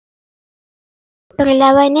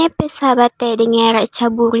Perlawanan persahabatan dengan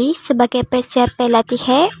RATCHABURI sebagai persiapan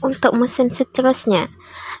latihan untuk musim seterusnya.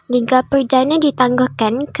 Liga Perdana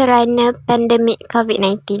ditangguhkan kerana pandemik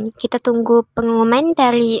COVID-19. Kita tunggu pengumuman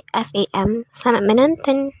dari FAM. Selamat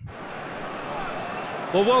menonton.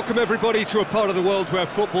 Well, welcome everybody to a part of the world where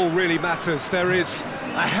football really matters. There is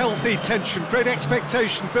a healthy tension, great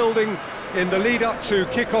expectation building in the lead-up to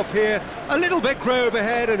kick-off here. A little bit grey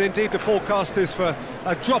overhead, and indeed the forecast is for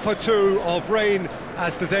a drop or two of rain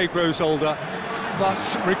as the day grows older. But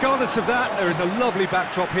regardless of that, there is a lovely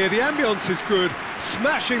backdrop here. The ambience is good,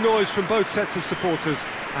 smashing noise from both sets of supporters,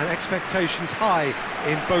 and expectations high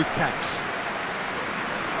in both camps.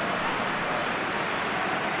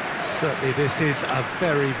 Certainly this is a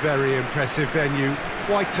very, very impressive venue.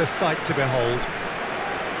 Quite a sight to behold.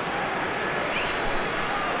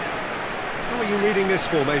 How are you reading this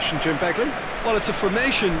formation, Jim Beglin? Well, it's a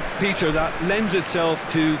formation, Peter, that lends itself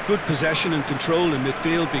to good possession and control in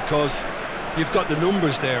midfield because you've got the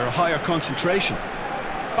numbers there, a higher concentration.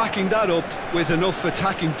 Backing that up with enough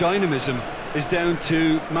attacking dynamism is down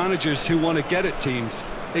to managers who want to get at teams.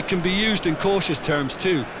 It can be used in cautious terms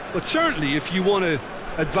too, but certainly if you want to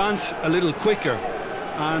advance a little quicker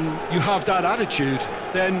and you have that attitude,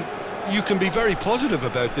 then you can be very positive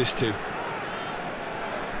about this too.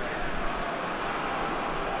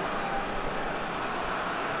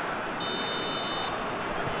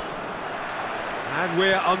 And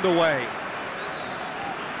we're underway.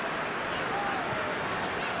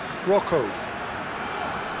 Rocco.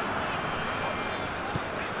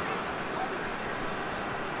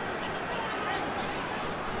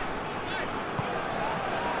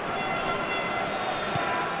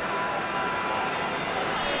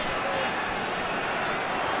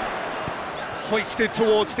 Hoisted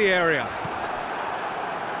towards the area.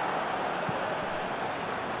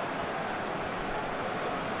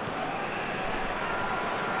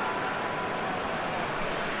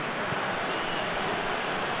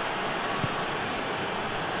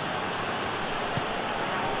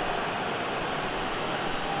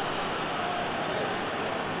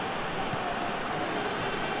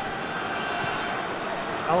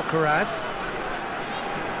 Alcaraz.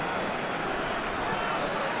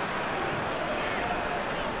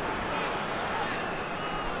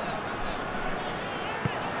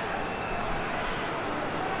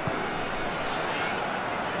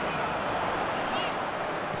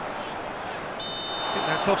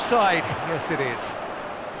 That's offside. Yes, it is.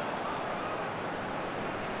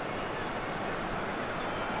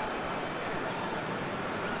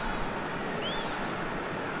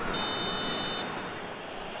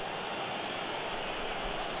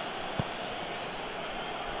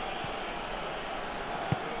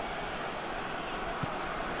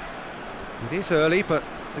 It is early, but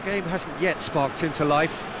the game hasn't yet sparked into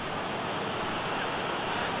life.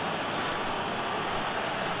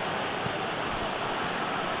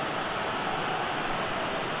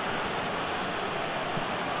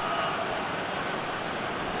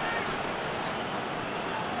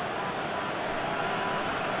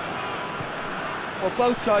 Well,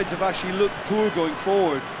 both sides have actually looked poor going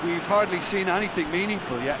forward. We've hardly seen anything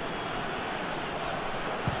meaningful yet.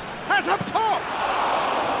 Has a pop!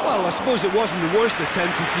 Well, I suppose it wasn't the worst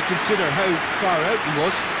attempt if you consider how far out he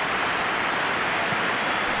was.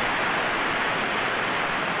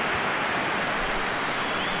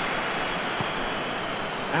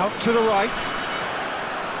 Out to the right.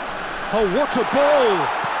 Oh, what a ball!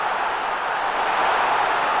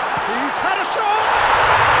 He's had a shot!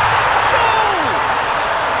 Goal!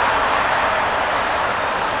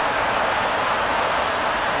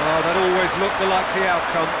 Oh, that always looked the likely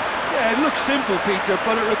outcome. Yeah, it looks simple, Peter,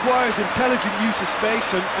 but it requires intelligent use of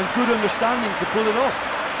space and good understanding to pull it off.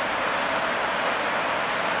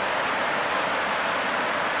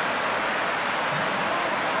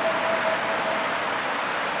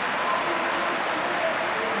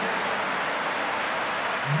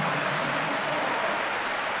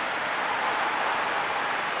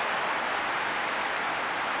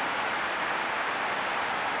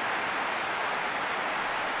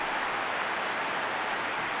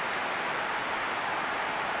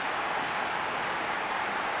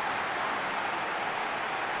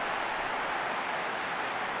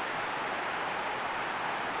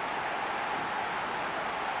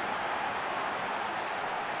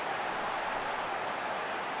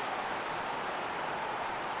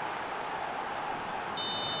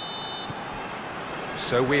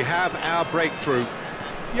 So we have our breakthrough.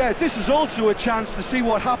 Yeah, this is also a chance to see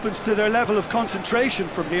what happens to their level of concentration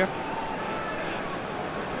from here.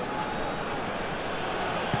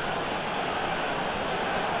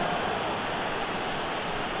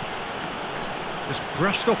 Just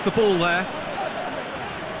brushed off the ball there.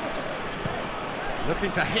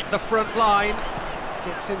 Looking to hit the front line.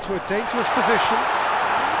 Gets into a dangerous position.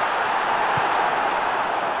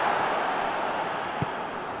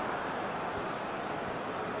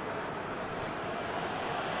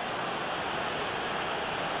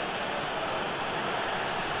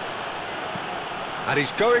 And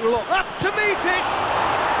he's going up to meet it!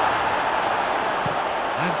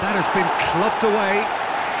 And that has been clubbed away.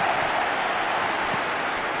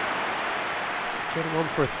 Getting on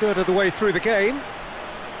for a third of the way through the game.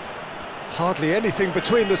 Hardly anything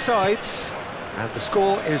between the sides. And the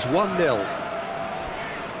score is 1-0.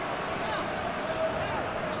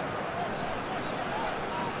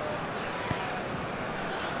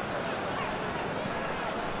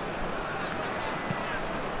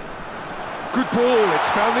 Good ball,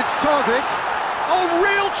 it's found its target. Oh,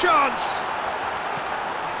 real chance!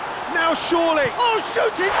 Now surely, oh,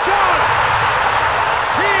 shooting chance!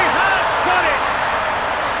 He has done it!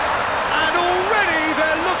 And already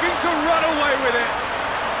they're looking to run away with it.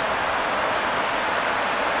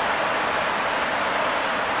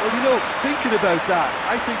 Well, you know, thinking about that,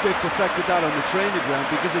 I think they perfected that on the training ground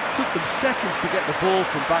because it took them seconds to get the ball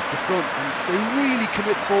from back to front, and they really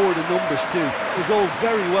commit forward in numbers too. It was all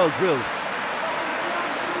very well drilled.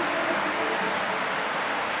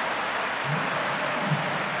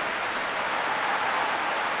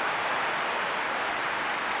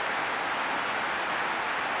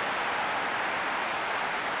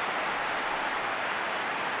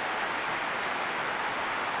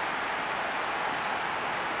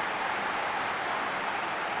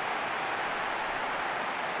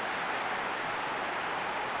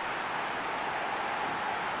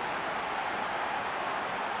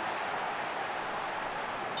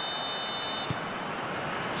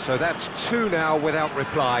 So that's 2 now without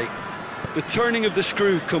reply. The turning of the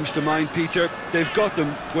screw comes to mind, Peter. They've got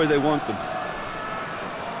them where they want them.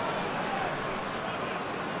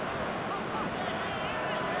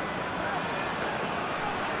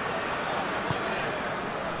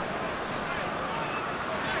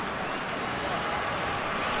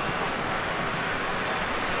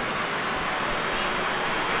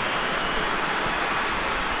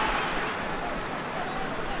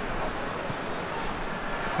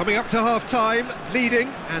 Coming up to half-time, leading,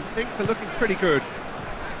 and things are looking pretty good.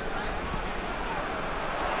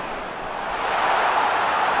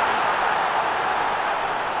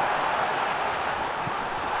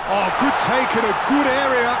 Oh, good take in a good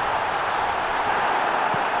area.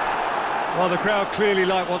 Well, the crowd clearly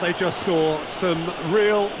like what they just saw. Some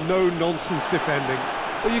real no-nonsense defending.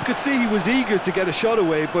 Well, you could see he was eager to get a shot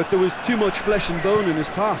away, but there was too much flesh and bone in his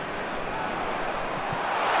path.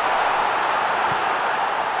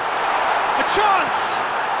 Chance!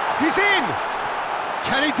 He's in!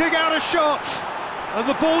 Can he dig out a shot? And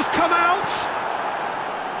the ball's come out!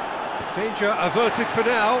 Danger averted for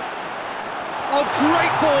now. Oh,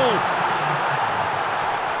 great ball!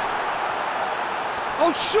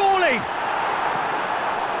 Oh, surely!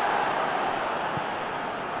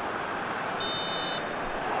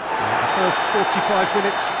 And the first 45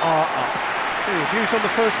 minutes are up. So, your views on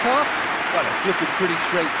the first half? Well, it's looking pretty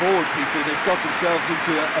straightforward, Peter. They've got themselves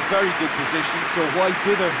into a very good position, so why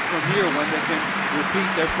dither from here when they can repeat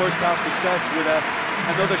their first half success with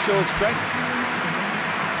another show of strength?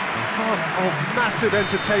 A half of massive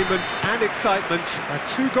entertainment and excitement. A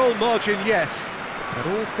 2-goal margin, yes, but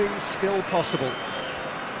all things still possible.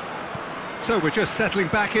 So we're just settling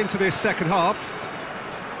back into this second half.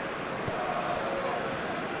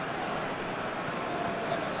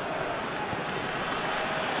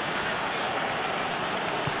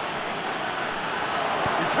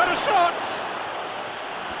 Had a shot!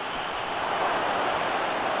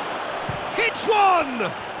 Hits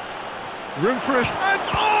one! Room for a and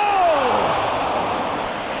oh!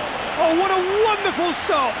 Oh, what a wonderful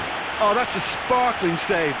stop! Oh, that's a sparkling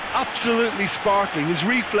save. Absolutely sparkling. His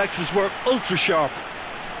reflexes were ultra sharp.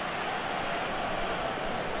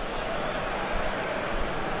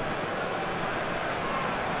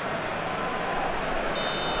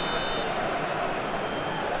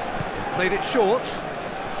 They've played it short.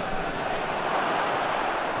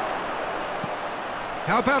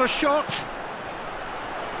 How about a shot?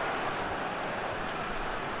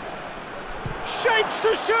 Shapes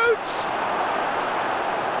to shoot!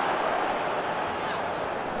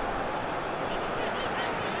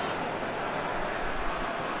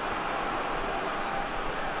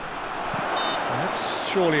 That's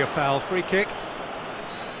surely a foul, free kick.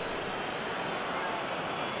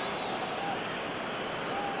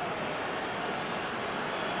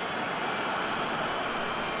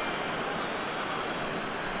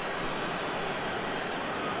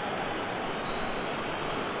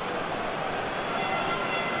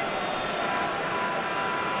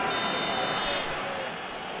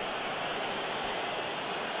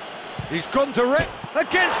 He's gone direct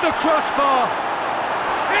against the crossbar.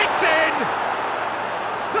 It's in!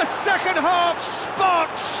 The second half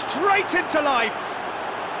sparked straight into life.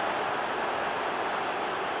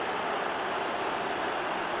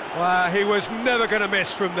 Wow, he was never going to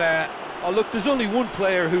miss from there. Oh, look, there's only one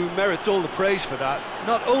player who merits all the praise for that.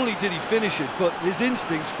 Not only did he finish it, but his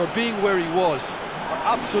instincts for being where he was are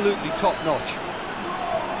absolutely top-notch.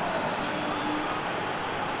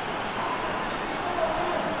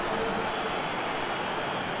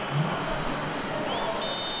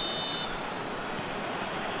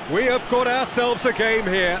 We have got ourselves a game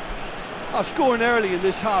here. Scoring early in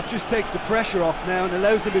this half just takes the pressure off now and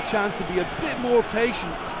allows them a chance to be a bit more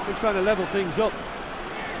patient in trying to level things up.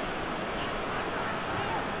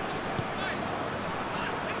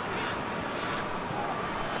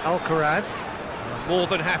 Alcaraz, more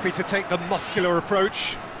than happy to take the muscular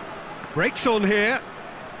approach. Breaks on here.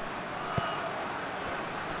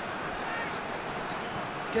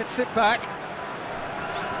 Gets it back.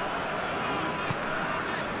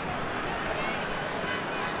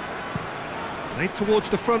 Played towards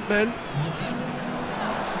the front men.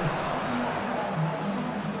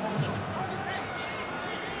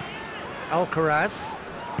 Alcaraz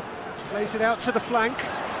plays it out to the flank.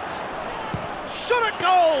 Shot at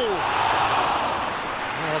goal!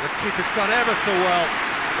 Oh, the keeper's done ever so well.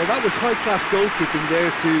 Well, that was high-class goalkeeping there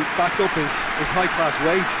to back up his high-class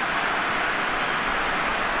wage.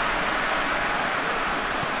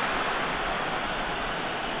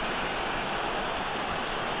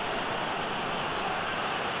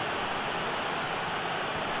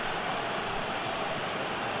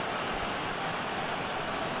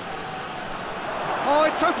 Oh,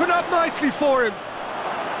 it's opened up nicely for him.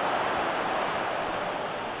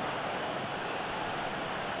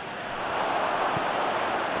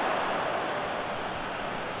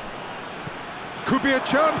 Could be a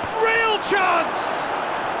chance, real chance!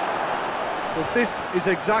 But this is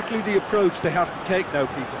exactly the approach they have to take now,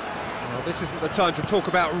 Peter. Well, this isn't the time to talk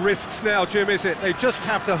about risks now, Jim, is it? They just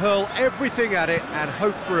have to hurl everything at it and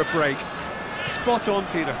hope for a break. Spot on,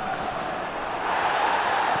 Peter.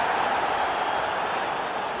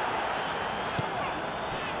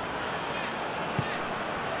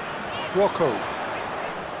 Rocco.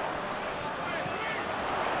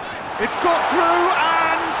 It's got through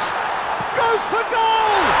and goes for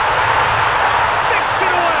goal! Sticks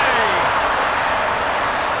it away!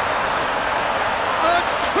 A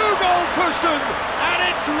two-goal cushion, and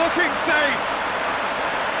it's looking safe.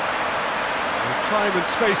 With time and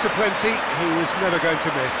space aplenty, he was never going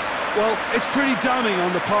to miss. Well, it's pretty damning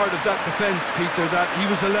on the part of that defence, Peter, that he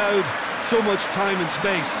was allowed so much time and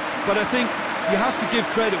space. But I think you have to give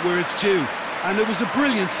credit where it's due, and it was a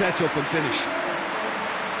brilliant set-up and finish.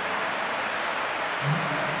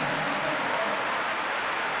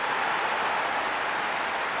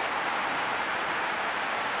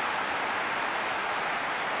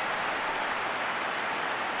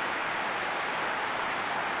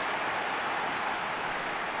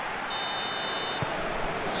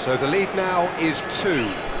 So the lead now is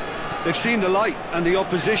 2. They've seen the light, and the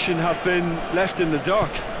opposition have been left in the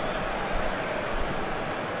dark.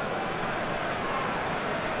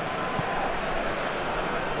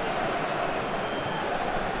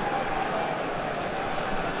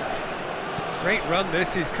 Great run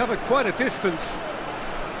this, he's covered quite a distance.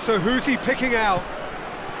 So who's he picking out?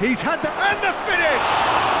 He's had the... and the finish!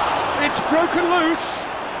 It's broken loose!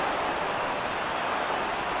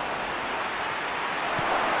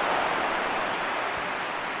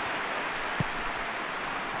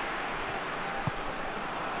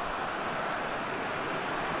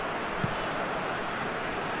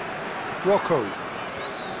 Rocco.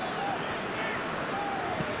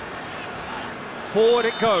 Forward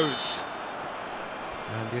it goes.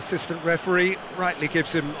 And the assistant referee rightly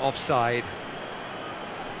gives him offside.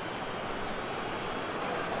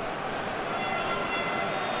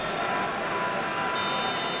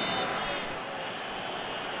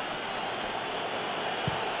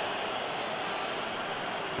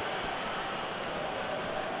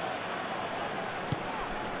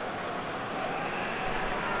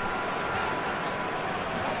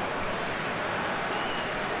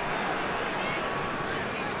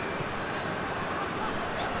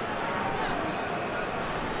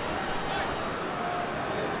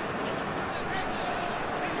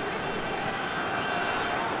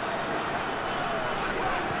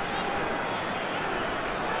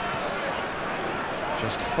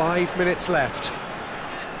 Just 5 minutes left.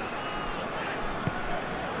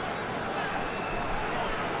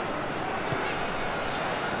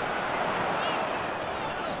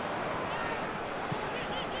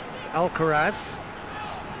 Alcaraz.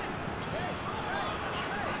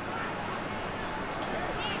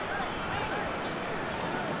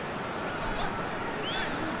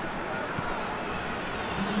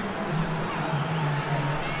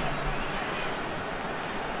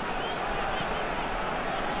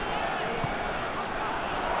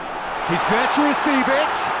 He's there to receive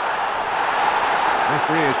it.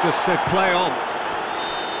 Referee has just said play on.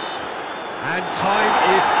 And time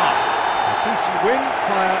is up. A decent win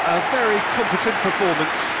via a very competent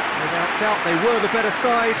performance. Without doubt they were the better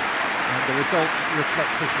side, and the result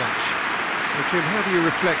reflects as much. So Jim, how do you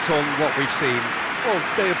reflect on what we've seen? Well,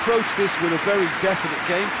 they approached this with a very definite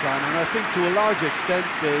game plan, and I think to a large extent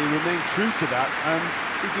they remain true to that, and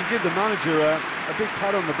we can give the manager a big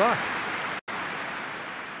pat on the back.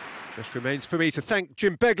 Just remains for me to thank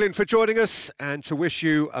Jim Beglin for joining us and to wish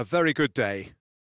you a very good day.